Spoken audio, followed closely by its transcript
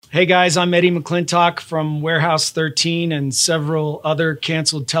Hey guys, I'm Eddie McClintock from Warehouse 13 and several other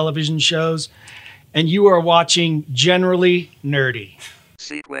canceled television shows, and you are watching Generally Nerdy.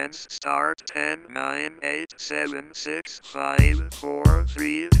 Sequence start 10, 9, 8, 7, 6, 5, 4,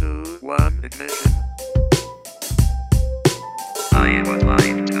 3, 2, 1, ignition. I would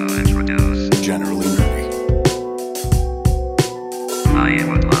like to introduce Generally Nerdy. I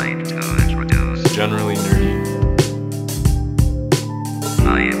would like to introduce Generally Nerdy.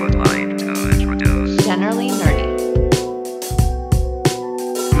 I would like to introduce Generally Nerdy.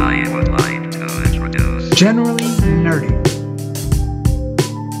 I would like to introduce Generally Nerdy.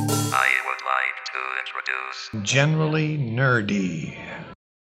 I would like to introduce Generally Nerdy.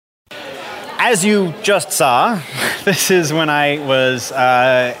 As you just saw, this is when I was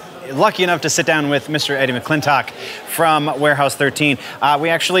lucky enough to sit down with Mr. Eddie McClintock from Warehouse 13. We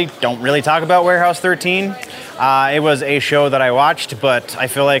actually don't really talk about Warehouse 13. It was a show that I watched, but I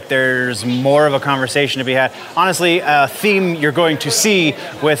feel like there's more of a conversation to be had. Honestly, a theme you're going to see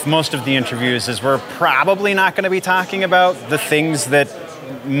with most of the interviews is we're probably not going to be talking about the things that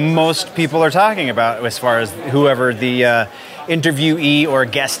most people are talking about as far as whoever the interviewee or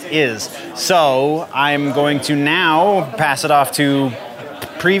guest is. So I'm going to now pass it off to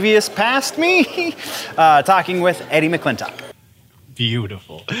past me, talking with Eddie McClintock.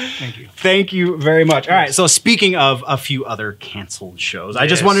 Beautiful. Thank you. Thank you very much. All right, so speaking of a few other canceled shows, I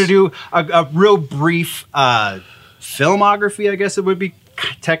just Yes. wanted to do a real brief filmography, I guess it would be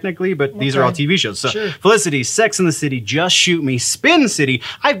technically, but these are all TV shows. So Sure. Felicity, Sex and the City, Just Shoot Me, Spin City.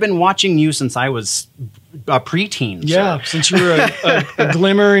 I've been watching you since I was a preteen. Yeah, sir. since you were a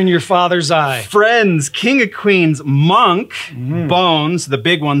glimmer in your father's eye. Friends, King of Queens, Monk, Bones, the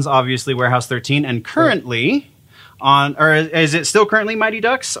big ones, obviously, Warehouse 13, and currently on, or is it still currently Mighty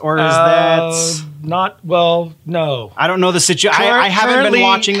Ducks, or is that... No. I don't know the situation. I haven't been Currently-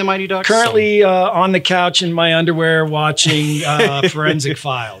 watching the Mighty Ducks. Currently on the couch in my underwear watching Forensic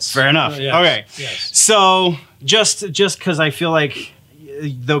Files. Fair enough. Yes, Okay. Yes. So just because I feel like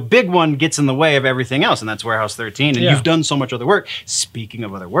the big one gets in the way of everything else, and that's Warehouse 13, and Yeah. you've done so much other work. Speaking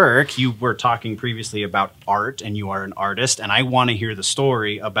of other work, you were talking previously about art, and you are an artist, and I want to hear the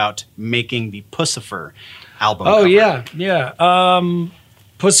story about making the Pussifer album Oh, cover. yeah.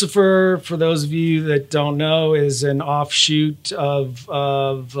 Pussifer, for those of you that don't know, is an offshoot of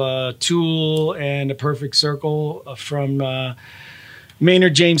Tool and A Perfect Circle from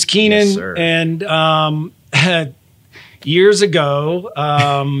Maynard James Keenan. Yes, sir. And years ago,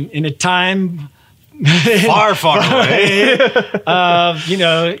 in a time Far away.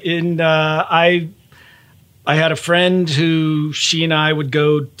 I had a friend who she and I would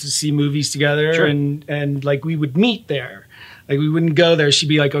go to see movies together, Sure. and like we would meet there. Like we wouldn't go there. She'd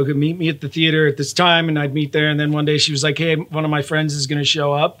be like, "Okay, meet me at the theater at this time," and I'd meet there. And then one day she was like, "Hey, one of my friends is going to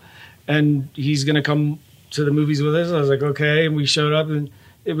show up, and he's going to come to the movies with us." I was like, "Okay," and we showed up, and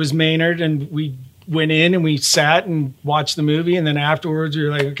it was Maynard, and we went in and we sat and watched the movie, and then afterwards we were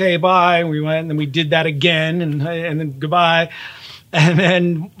like, "Okay, bye," and we went, and then we did that again, and then goodbye, and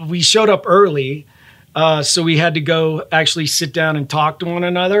then we showed up early. So we had to go actually sit down and talk to one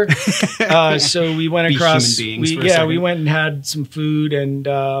another. So we went Be across. human beings for a second. We went and had some food, and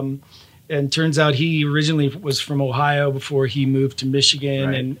turns out he originally was from Ohio before he moved to Michigan,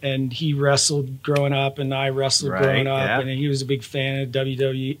 Right. and he wrestled growing up, and I wrestled Right, growing up, yeah. and he was a big fan of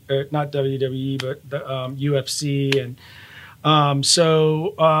WWE, or not WWE, but the UFC, and.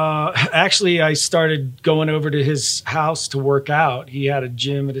 Actually, I started going over to his house to work out. He had a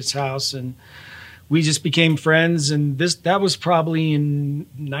gym at his house, and we just became friends. And that was probably in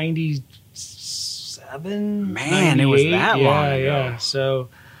 97. Man, it was 98. that long ago. Yeah. So,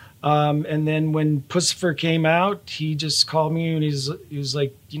 and then when Pussifer came out, he just called me and he was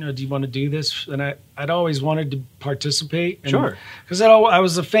like, do you want to do this? And I'd always wanted to participate. And, Sure. Because I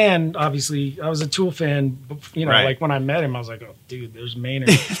was a fan, obviously. I was a Tool fan, Right. like when I met him, I was like, oh, dude, there's Maynard.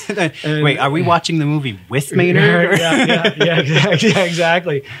 And- Wait, are we watching the movie with Maynard? yeah,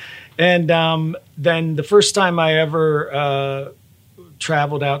 exactly. And then the first time I ever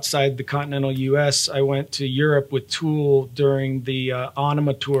traveled outside the continental U.S., I went to Europe with Tool during the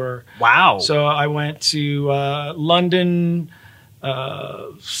Anima tour. Wow. So I went to London,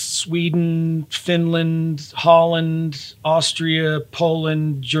 Sweden, Finland, Holland, Austria,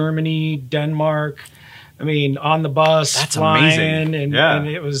 Poland, Germany, Denmark. I mean, on the bus, That's flying, amazing. and Yeah.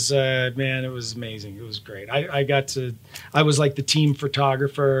 it was it was amazing. It was great. I was like the team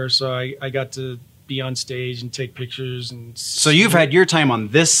photographer, so I got to be on stage and take pictures. And So you've had your time on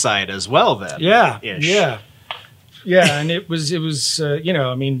this side as well, then? yeah, Ish. yeah, and it was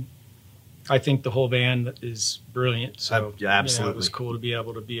I mean, I think the whole band is brilliant. So Yeah, absolutely. it was cool to be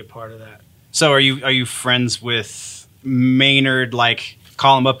able to be a part of that. So are you friends with Maynard? Like,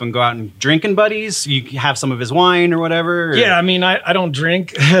 call him up and go out and drinking buddies? You have some of his wine or whatever? Or? Yeah, I mean, I don't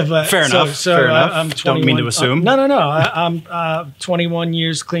drink. But Fair enough. So fair enough. I'm 21. Don't mean to assume. No. I'm 21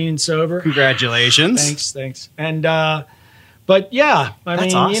 years clean and sober. Congratulations. Thanks. And but yeah, I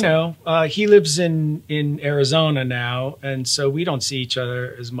That's mean, awesome. you know, he lives in Arizona now, and so we don't see each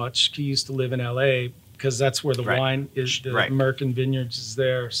other as much. He used to live in LA because that's where the Right. wine is. The Right. American Vineyards is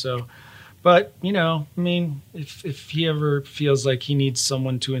there. So, but you know, I mean, if he ever feels like he needs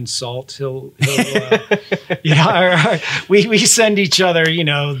someone to insult, he'll you know, we send each other, you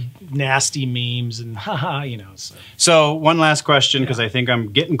know, nasty memes and haha, you know. So one last question, because I think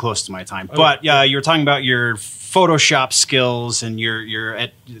I'm getting close to my time. But you were talking about your Photoshop skills and you're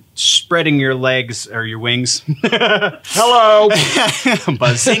at spreading your legs or your wings. Hello.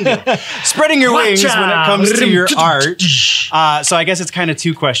 Bazinga. Spreading your wings when it comes to your art. So I guess it's kind of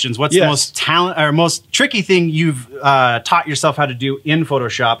two questions. What's the most most tricky thing you've taught yourself how to do in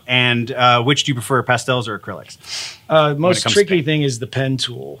Photoshop, and which do you prefer, pastels or acrylics? Most tricky thing is the pen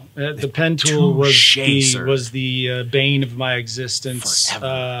tool. The pen tool was the bane of my existence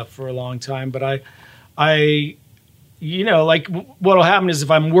for a long time. But I, you know, like what'll happen is if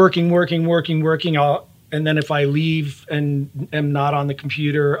I'm working, and then if I leave and am not on the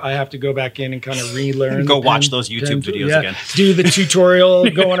computer, I have to go back in and kind of relearn. Go watch those YouTube videos again. Do the tutorial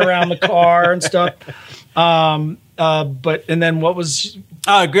going around the car and stuff. But and then what was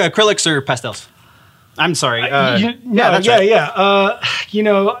acrylics or pastels? I'm sorry. right. You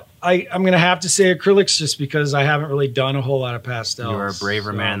know, I'm going to have to say acrylics just because I haven't really done a whole lot of pastels. You're a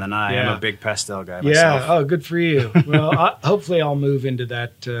braver man than I. Yeah. I'm a big pastel guy Yeah. myself. Oh, good for you. Well, hopefully I'll move into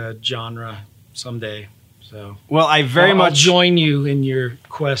that genre someday. So, Well, I very I'll much join you in your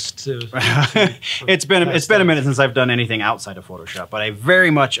quest to. it's been a minute since I've done anything outside of Photoshop, but I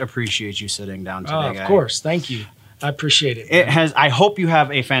very much appreciate you sitting down today. Oh, of course. Thank you. I appreciate it. It has. I hope you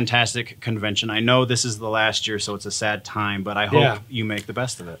have a fantastic convention. I know this is the last year, so it's a sad time, but I hope you make the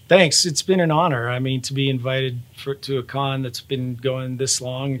best of it. Thanks. It's been an honor. I mean, to be invited to a con that's been going this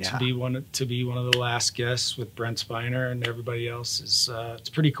long, to be one of the last guests with Brent Spiner and everybody else is it's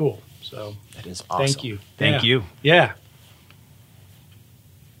pretty cool. So that is awesome. Thank you. Thank you. Yeah.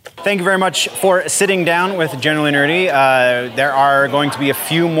 Thank you very much for sitting down with Generally Nerdy. There are going to be a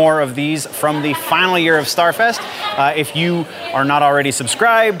few more of these from the final year of Starfest. If you are not already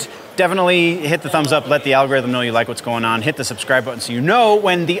subscribed, definitely hit the thumbs up, let the algorithm know you like what's going on, hit the subscribe button so you know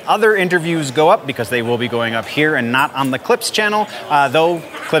when the other interviews go up, because they will be going up here and not on the Clips channel, though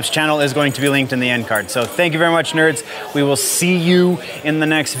Clips channel is going to be linked in the end card. So thank you very much, nerds. We will see you in the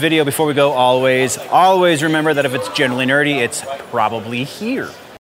next video. Before we go, always remember that if it's generally nerdy, it's probably here.